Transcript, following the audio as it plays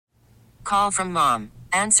Call from mom.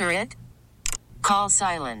 Answer it. Call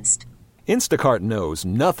silenced. Instacart knows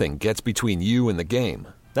nothing gets between you and the game.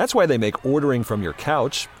 That's why they make ordering from your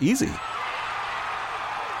couch easy.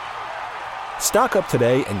 Stock up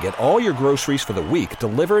today and get all your groceries for the week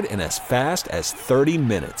delivered in as fast as 30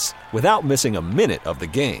 minutes without missing a minute of the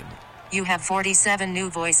game. You have 47 new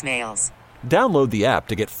voicemails. Download the app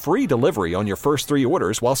to get free delivery on your first 3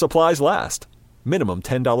 orders while supplies last. Minimum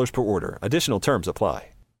 $10 per order. Additional terms apply.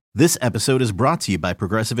 This episode is brought to you by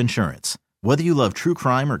Progressive Insurance. Whether you love true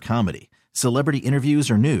crime or comedy, celebrity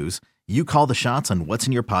interviews or news, you call the shots on what's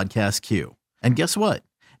in your podcast queue. And guess what?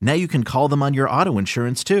 Now you can call them on your auto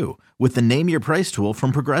insurance too with the Name Your Price tool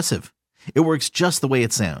from Progressive. It works just the way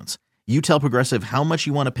it sounds. You tell Progressive how much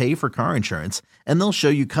you want to pay for car insurance, and they'll show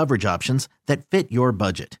you coverage options that fit your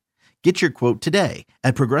budget. Get your quote today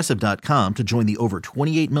at Progressive.com to join the over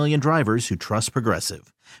 28 million drivers who trust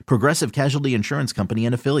Progressive. Progressive Casualty Insurance Company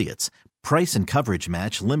and Affiliates. Price and coverage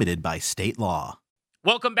match limited by state law.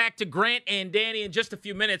 Welcome back to Grant and Danny. In just a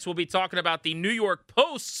few minutes, we'll be talking about the New York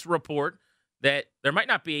Post's report that there might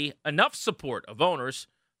not be enough support of owners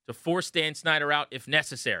to force Dan Snyder out if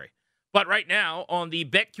necessary. But right now, on the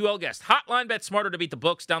BetQL guest hotline, bet smarter to beat the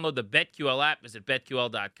books. Download the BetQL app. Visit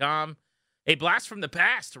BetQL.com. A blast from the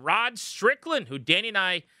past, Rod Strickland, who Danny and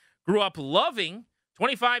I grew up loving.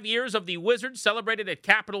 25 years of the Wizards celebrated at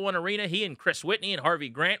Capital One Arena. He and Chris Whitney and Harvey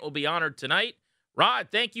Grant will be honored tonight. Rod,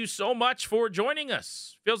 thank you so much for joining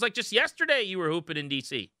us. Feels like just yesterday you were hooping in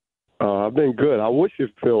D.C. I've been good. I wish it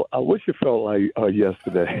felt like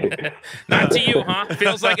yesterday. Not to you, huh?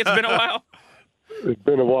 Feels like it's been a while. It's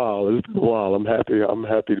been a while. I'm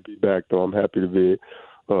happy to be back, though. I'm happy to be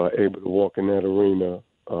able to walk in that arena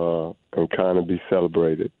and kind of be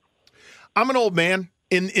celebrated. I'm an old man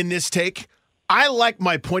in this take. I like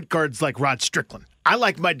my point guards like Rod Strickland. I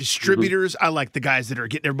like my distributors. I like the guys that are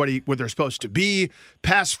getting everybody where they're supposed to be.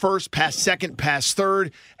 Pass first, pass second, pass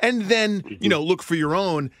third, and then, look for your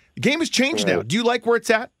own. The game has changed now. Do you like where it's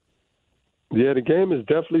at? Yeah, the game has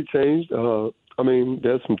definitely changed.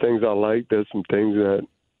 There's some things I like. There's some things that,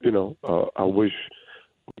 I wish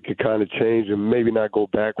we could kind of change and maybe not go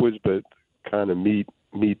backwards, but kind of meet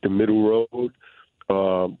the middle road.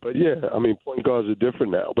 But yeah, point guards are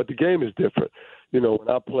different now, but the game is different. When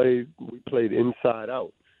I played, we played inside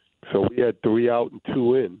out. So we had 3 out and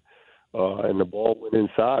 2 in, and the ball went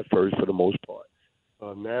inside first for the most part.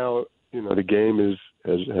 Now, the game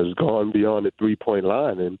has gone beyond the 3-point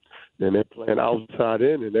line, and they're playing outside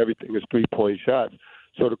in, and everything is 3-point shots.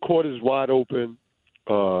 So the court is wide open.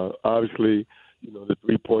 Obviously, the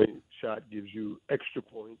 3-point shot gives you extra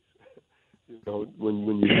points.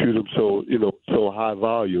 When you shoot them so high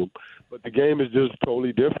volume. But the game is just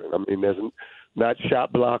totally different. There's not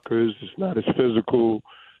shot blockers. It's not as physical.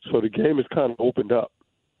 So the game is kind of opened up.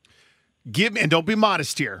 And don't be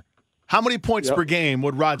modest here. How many points per game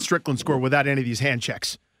would Rod Strickland score without any of these hand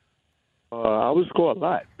checks? I would score a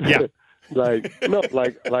lot. Yeah. No,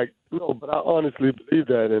 but I honestly believe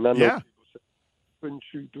that. And I know people say couldn't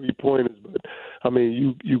shoot 3-pointers, but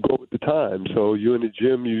you go with the time. So you're in the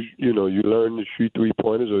gym, you learn to shoot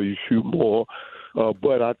 3-pointers or you shoot more.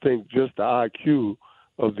 But I think just the IQ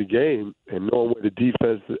of the game and knowing where the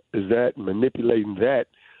defense is at and manipulating that,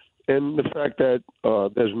 and the fact that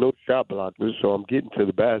there's no shot blockers, so I'm getting to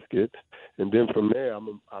the basket, and then from there,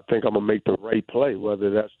 I think I'm gonna make the right play,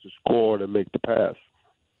 whether that's to score or to make the pass.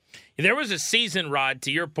 There was a season, Rod,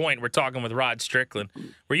 to your point, we're talking with Rod Strickland,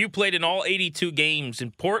 where you played in all 82 games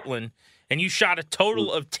in Portland, and you shot a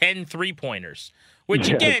total of 10 3-pointers, which,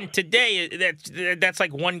 again, today, that's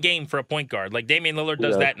like one game for a point guard. Like Damian Lillard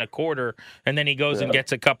does that in a quarter, and then he goes and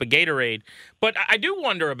gets a cup of Gatorade. But I do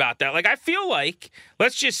wonder about that. Like, I feel like,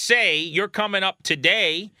 let's just say you're coming up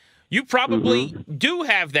today, you probably do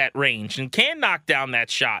have that range and can knock down that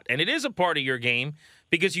shot, and it is a part of your game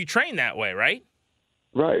because you train that way, right?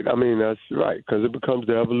 Right. That's right, because it becomes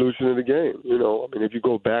the evolution of the game. If you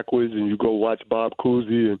go backwards and you go watch Bob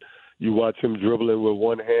Cousy and you watch him dribbling with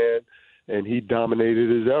one hand, and he dominated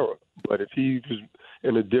his era. But if he was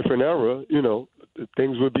in a different era,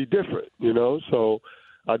 things would be different, So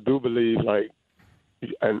I do believe,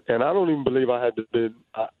 and I don't even believe I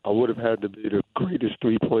would have had to be the greatest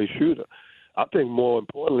 3-point shooter. I think more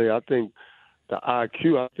importantly, the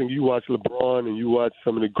IQ. I think you watch LeBron and you watch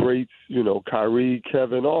some of the greats, Kyrie,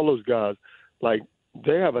 Kevin, all those guys,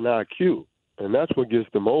 they have an IQ, and that's what gets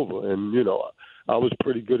them over. And, I was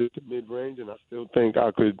pretty good at the mid-range, and I still think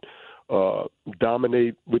I could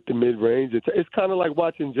dominate with the mid-range. It's kind of like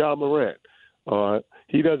watching Ja Morant.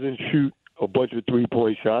 He doesn't shoot a bunch of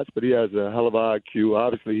 3-point shots, but he has a hell of an IQ.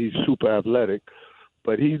 Obviously, he's super athletic,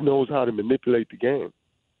 but he knows how to manipulate the game.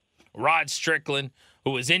 Rod Strickland,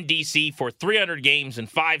 who was in D.C. for 300 games in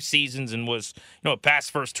 5 seasons and was, a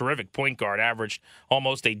pass-first terrific point guard, averaged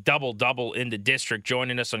almost a double-double in the district,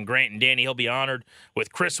 joining us on Grant and Danny. He'll be honored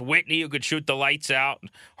with Chris Whitney, who could shoot the lights out.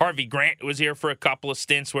 Harvey Grant was here for a couple of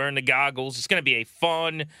stints wearing the goggles. It's going to be a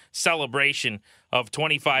fun celebration of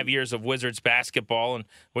 25 years of Wizards basketball, and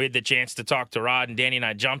we had the chance to talk to Rod, and Danny and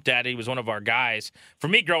I jumped at it. He was one of our guys. For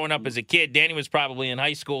me, growing up as a kid, Danny was probably in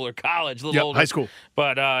high school or college, a little older. High school.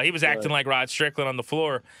 But he was acting like Rod Strickland on the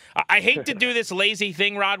floor. I hate to do this lazy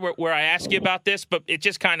thing, Rod, where I ask you about this, but it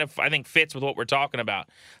just kind of, I think, fits with what we're talking about.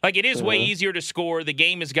 Like, it is way easier to score. The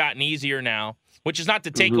game has gotten easier now, which is not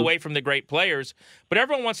to take away from the great players, but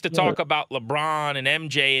everyone wants to talk about LeBron and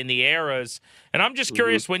MJ and the eras. And I'm just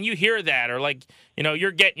curious, when you hear that, or like,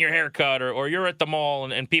 you're getting your hair cut, or you're at the mall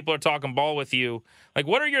and people are talking ball with you, like,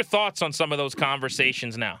 what are your thoughts on some of those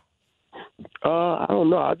conversations now? I don't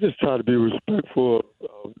know. I just try to be respectful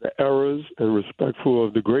of the eras and respectful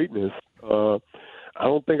of the greatness. I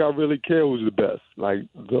don't think I really care who's the best. Like,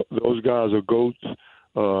 those guys are GOATs.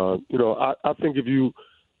 I think if you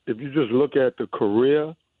just look at the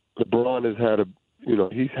career, LeBron has had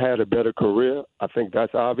he's had a better career. I think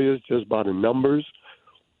that's obvious just by the numbers.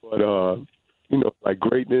 But, like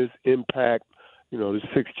greatness, impact, the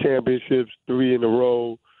 6 championships, 3 in a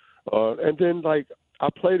row. And then, like, I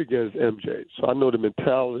played against MJ, so I know the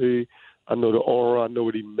mentality, I know the aura, I know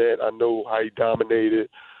what he meant, I know how he dominated.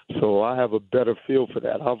 So I have a better feel for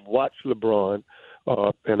that. I've watched LeBron,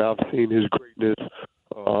 and I've seen his greatness.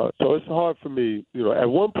 So it's hard for me. At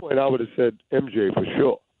one point I would have said MJ for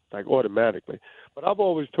sure, like automatically. But I've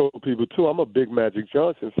always told people, too, I'm a big Magic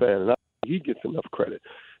Johnson fan, and I think he gets enough credit.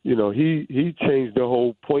 He changed the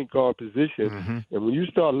whole point guard position. And when you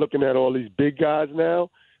start looking at all these big guys now,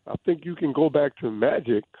 I think you can go back to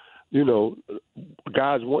Magic,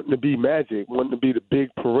 guys wanting to be Magic, wanting to be the big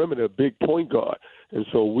perimeter, big point guard. And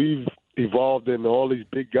so we've evolved into all these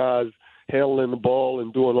big guys handling the ball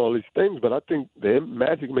and doing all these things. But I think the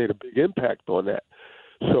Magic made a big impact on that.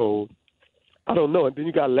 So I don't know. And then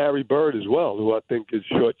you got Larry Bird as well, who I think is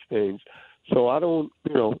shortchanged. So I don't,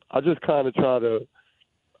 I just kind of try to,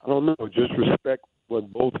 just respect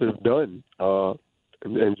what both have done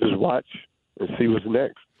and just watch and see what's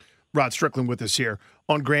next. Rod Strickland with us here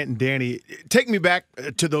on Grant and Danny. Take me back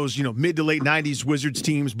to those, mid to late 90s Wizards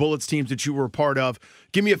teams, Bullets teams that you were a part of.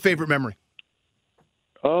 Give me a favorite memory.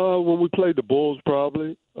 When we played the Bulls,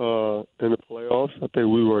 probably, in the playoffs. I think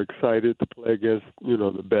we were excited to play against,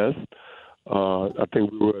 the best. I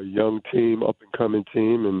think we were a young team, up-and-coming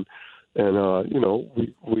team, and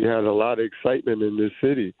we had a lot of excitement in this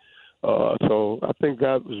city. So I think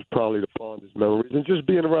that was probably the fondest memories. And just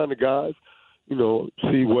being around the guys,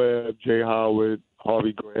 C. Webb, Jay Howard,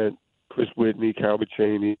 Harvey Grant, Chris Whitney, Calvin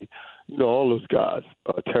Chaney, all those guys,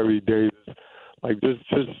 Terry Davis, like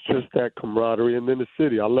just that camaraderie. And then the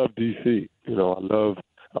city, I love D.C. I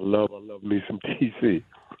love me some D.C.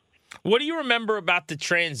 What do you remember about the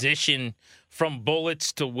transition from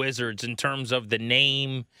Bullets to Wizards in terms of the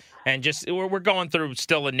name? And just we're going through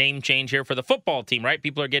still a name change here for the football team, right?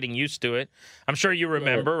 People are getting used to it. I'm sure you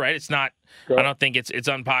remember, right? It's not – I don't think it's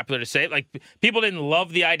unpopular to say it. Like, people didn't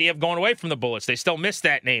love the idea of going away from the Bullets. They still missed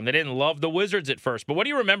that name. They didn't love the Wizards at first. But what do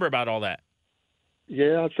you remember about all that?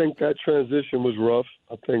 Yeah, I think that transition was rough.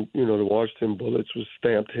 I think, the Washington Bullets was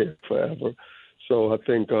stamped here forever. So I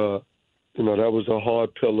think, that was a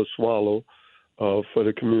hard pill to swallow for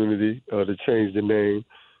the community to change the name.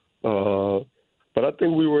 But I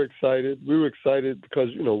think we were excited. We were excited because,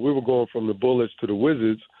 we were going from the Bullets to the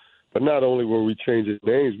Wizards. But not only were we changing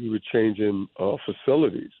names, we were changing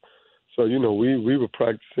facilities. So, we were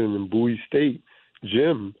practicing in Bowie State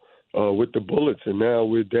gym with the Bullets, and now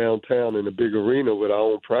we're downtown in a big arena with our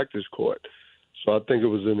own practice court. So I think it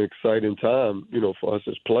was an exciting time, for us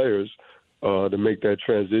as players to make that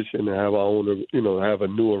transition and have our own, have a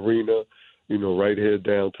new arena, right here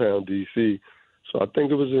downtown D.C. So I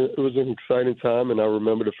think it was an exciting time, and I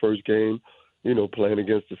remember the first game, playing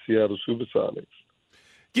against the Seattle Supersonics.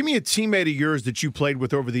 Give me a teammate of yours that you played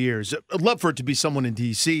with over the years. I'd love for it to be someone in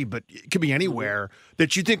D.C., but it could be anywhere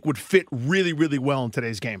that you think would fit really, really well in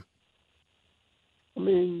today's game. I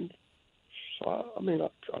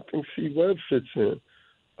think C. Webb fits in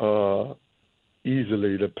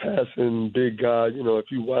easily. The passing big guy. If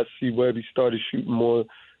you watch C. Webb, he started shooting more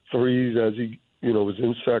threes as he, was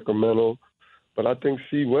in Sacramento. But I think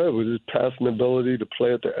C. Webb, with his passing ability to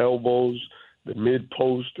play at the elbows, the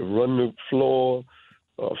mid-post, to run the floor,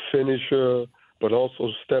 finisher, but also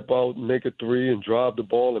step out and make a three and drive the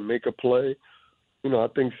ball and make a play. I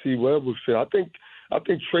think C. Webb would fit. I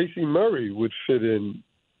think Tracy Murray would fit in.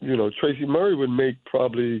 Tracy Murray would make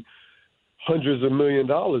probably hundreds of $1 million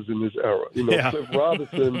in this era. You know, Yeah. Cliff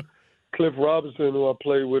Robinson, who I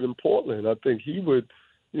played with in Portland, I think he would,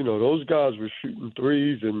 you know, those guys were shooting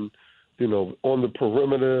threes and, you know, on the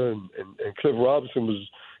perimeter. And Cliff Robinson was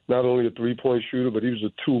not only a three-point shooter, but he was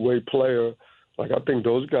a two-way player. Like, I think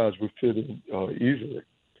those guys would fit in easily.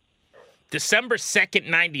 December 2nd,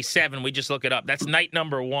 97, we just look it up. That's night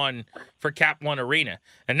number 1 for Cap One Arena.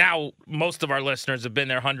 And now most of our listeners have been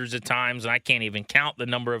there hundreds of times, and I can't even count the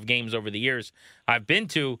number of games over the years I've been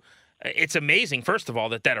to. It's amazing, first of all,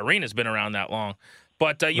 that arena's been around that long.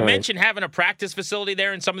 But you mentioned having a practice facility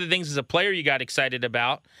there and some of the things as a player you got excited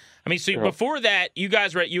about. I mean, so before that, you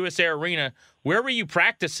guys were at USA Arena. Where were you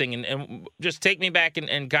practicing? And just take me back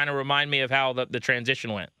and kind of remind me of how the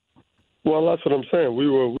transition went. Well, that's what I'm saying. We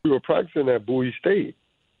were practicing at Bowie State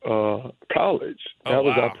College. That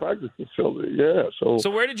was our practice facility. Yeah. So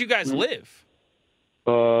where did you guys live?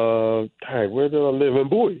 Where did I live? In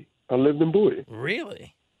Bowie. I lived in Bowie.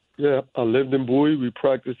 Really? Yeah, I lived in Bowie. We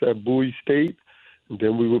practiced at Bowie State, and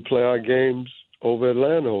then we would play our games over at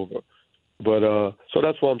Landover. But so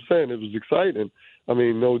that's what I'm saying. It was exciting. I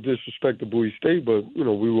mean, no disrespect to Bowie State, but you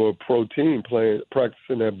know, we were a pro team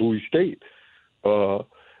practicing at Bowie State.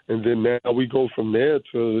 And then now we go from there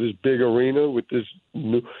to this big arena with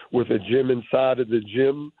a gym inside of the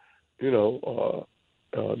gym, you know,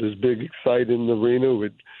 this big exciting arena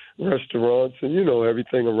with restaurants and, you know,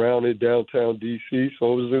 everything around it, downtown D.C.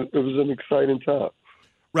 So it was an exciting time.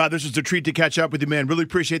 Rod, this was a treat to catch up with you, man. Really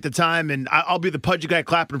appreciate the time, and I'll be the pudgy guy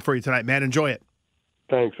clapping for you tonight, man. Enjoy it.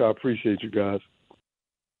 Thanks. I appreciate you guys.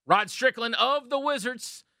 Rod Strickland of the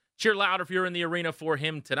Wizards. Cheer loud if you're in the arena for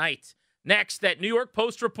him tonight. Next, that New York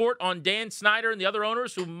Post report on Dan Snyder and the other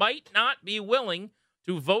owners who might not be willing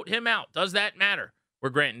to vote him out. Does that matter?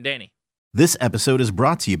 We're Grant and Danny. This episode is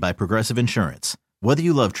brought to you by Progressive Insurance. Whether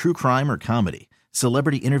you love true crime or comedy,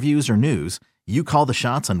 celebrity interviews or news, you call the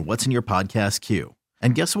shots on what's in your podcast queue.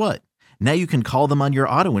 And guess what? Now you can call them on your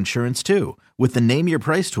auto insurance too with the Name Your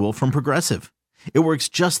Price tool from Progressive. It works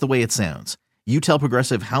just the way it sounds. You tell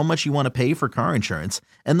Progressive how much you want to pay for car insurance,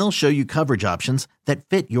 and they'll show you coverage options that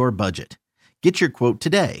fit your budget. Get your quote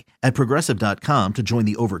today at Progressive.com to join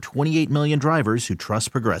the over 28 million drivers who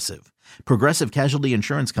trust Progressive. Progressive Casualty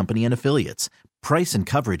Insurance Company and Affiliates. Price and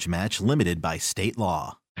coverage match limited by state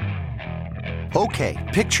law. Okay,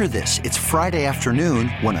 picture this. It's Friday afternoon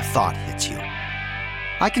when a thought hits you.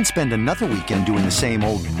 I can spend another weekend doing the same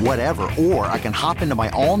old whatever, or I can hop into my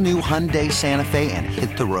all-new Hyundai Santa Fe and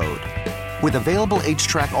hit the road. With available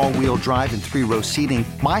H-Track all-wheel drive and 3-row seating,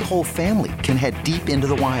 my whole family can head deep into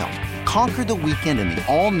the wild. Conquer the weekend in the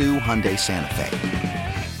all-new Hyundai Santa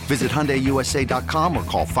Fe. Visit HyundaiUSA.com or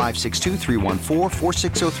call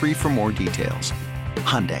 562-314-4603 for more details.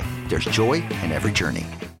 Hyundai, there's joy in every journey.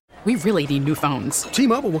 We really need new phones.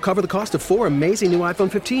 T-Mobile will cover the cost of 4 amazing new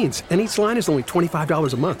iPhone 15s, and each line is only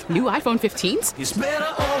 $25 a month. New iPhone 15s? It's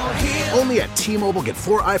better over here. Only at T-Mobile, get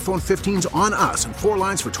 4 iPhone 15s on us and 4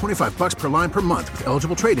 lines for $25 per line per month with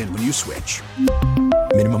eligible trade-in when you switch.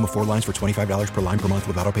 Minimum of 4 lines for $25 per line per month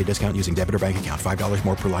with autopay discount using debit or bank account. $5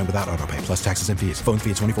 more per line without autopay, plus taxes and fees. Phone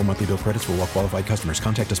fee at 24 monthly bill credits for well-qualified customers.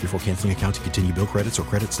 Contact us before canceling account to continue bill credits or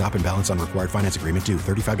credit stop and balance on required finance agreement due.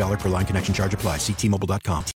 $35 per line connection charge applies. See T-Mobile.com.